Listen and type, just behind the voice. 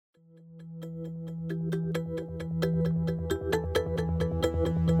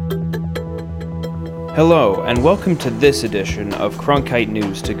Hello, and welcome to this edition of Cronkite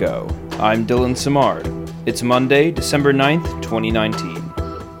News to Go. I'm Dylan Samard. It's Monday, December 9th, 2019.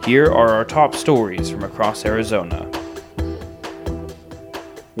 Here are our top stories from across Arizona.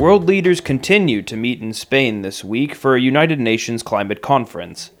 World leaders continue to meet in Spain this week for a United Nations climate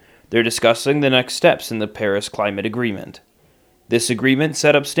conference. They're discussing the next steps in the Paris Climate Agreement. This agreement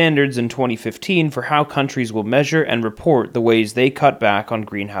set up standards in 2015 for how countries will measure and report the ways they cut back on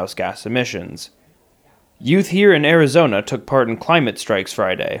greenhouse gas emissions. Youth here in Arizona took part in climate strikes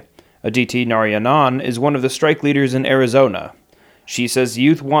Friday. Aditi Narayanan is one of the strike leaders in Arizona. She says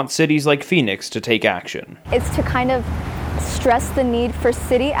youth want cities like Phoenix to take action. It's to kind of stress the need for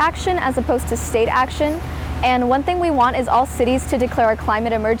city action as opposed to state action. And one thing we want is all cities to declare a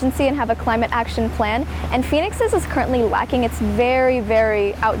climate emergency and have a climate action plan. And Phoenix's is currently lacking. It's very,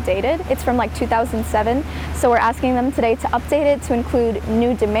 very outdated. It's from like 2007. So we're asking them today to update it to include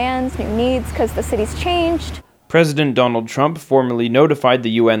new demands, new needs, because the city's changed. President Donald Trump formally notified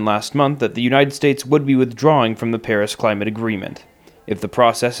the UN last month that the United States would be withdrawing from the Paris Climate Agreement. If the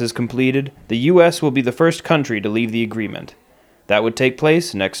process is completed, the U.S. will be the first country to leave the agreement. That would take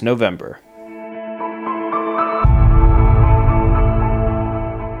place next November.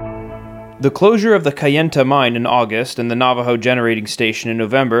 The closure of the Cayenta mine in August and the Navajo generating station in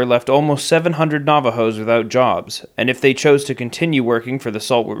November left almost 700 Navajos without jobs, and if they chose to continue working for the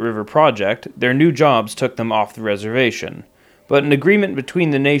Saltwood River Project, their new jobs took them off the reservation. But an agreement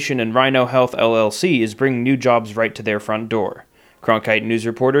between the nation and Rhino Health LLC is bringing new jobs right to their front door. Cronkite News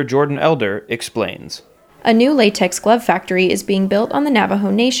reporter Jordan Elder explains. A new latex glove factory is being built on the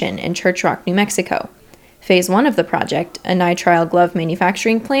Navajo Nation in Church Rock, New Mexico. Phase 1 of the project, a nitrile glove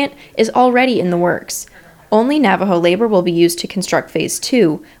manufacturing plant, is already in the works. Only Navajo labor will be used to construct Phase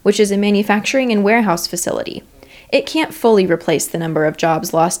 2, which is a manufacturing and warehouse facility. It can't fully replace the number of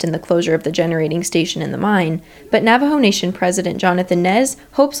jobs lost in the closure of the generating station in the mine, but Navajo Nation President Jonathan Nez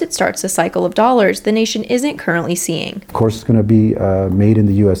hopes it starts a cycle of dollars the nation isn't currently seeing. Of course, it's going to be made in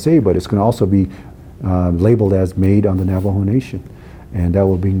the USA, but it's going to also be labeled as made on the Navajo Nation. And that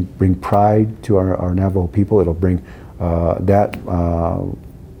will bring pride to our Navajo people. It'll bring that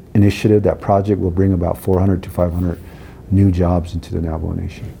initiative, that project will bring about 400 to 500 new jobs into the Navajo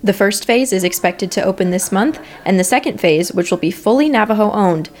Nation. The first phase is expected to open this month, and the second phase, which will be fully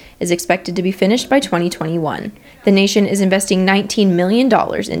Navajo-owned, is expected to be finished by 2021. The nation is investing $19 million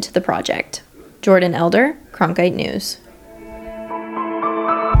into the project. Jordan Elder, Cronkite News.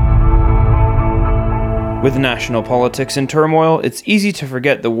 With national politics in turmoil, it's easy to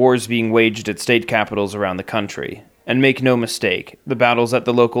forget the wars being waged at state capitals around the country. And make no mistake, the battles at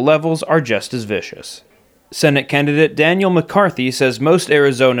the local levels are just as vicious. Senate candidate Daniel McCarthy says most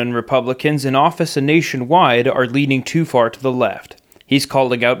Arizonan Republicans in office and nationwide are leaning too far to the left. He's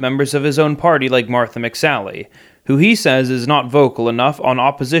calling out members of his own party like Martha McSally, who he says is not vocal enough on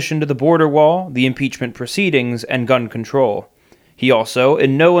opposition to the border wall, the impeachment proceedings, and gun control. He also,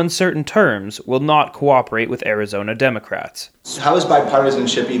 in no uncertain terms, will not cooperate with Arizona Democrats. How is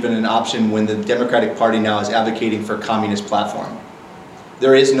bipartisanship even an option when the Democratic Party now is advocating for a communist platform?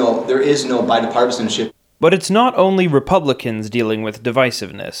 There is no bipartisanship. But it's not only Republicans dealing with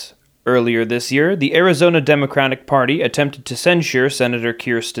divisiveness. Earlier this year, the Arizona Democratic Party attempted to censure Senator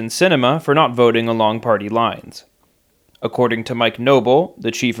Kyrsten Sinema for not voting along party lines. According to Mike Noble, the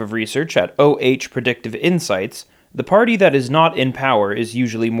chief of research at OH Predictive Insights, the party that is not in power is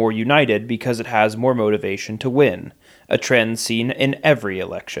usually more united because it has more motivation to win, a trend seen in every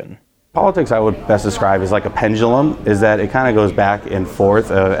election. Politics I would best describe as like a pendulum, is that it kind of goes back and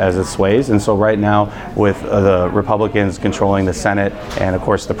forth as it sways. And so right now with the Republicans controlling the Senate and of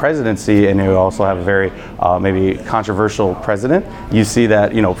course the presidency, and you also have a very maybe controversial president, you see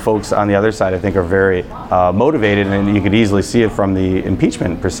that folks on the other side I think are very motivated, and you could easily see it from the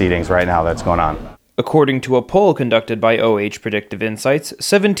impeachment proceedings right now that's going on. According to a poll conducted by OH Predictive Insights,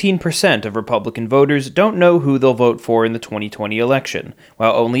 17% of Republican voters don't know who they'll vote for in the 2020 election,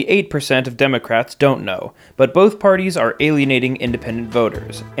 while only 8% of Democrats don't know, but both parties are alienating independent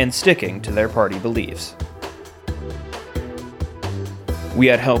voters and sticking to their party beliefs. We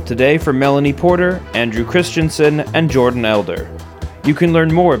had help today from Melanie Porter, Andrew Christensen, and Jordan Elder. You can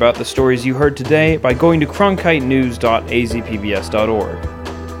learn more about the stories you heard today by going to cronkitenews.azpbs.org.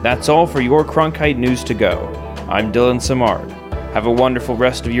 That's all for your Cronkite News to Go. I'm Dylan Samard. Have a wonderful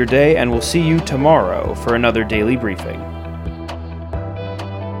rest of your day, and we'll see you tomorrow for another daily briefing.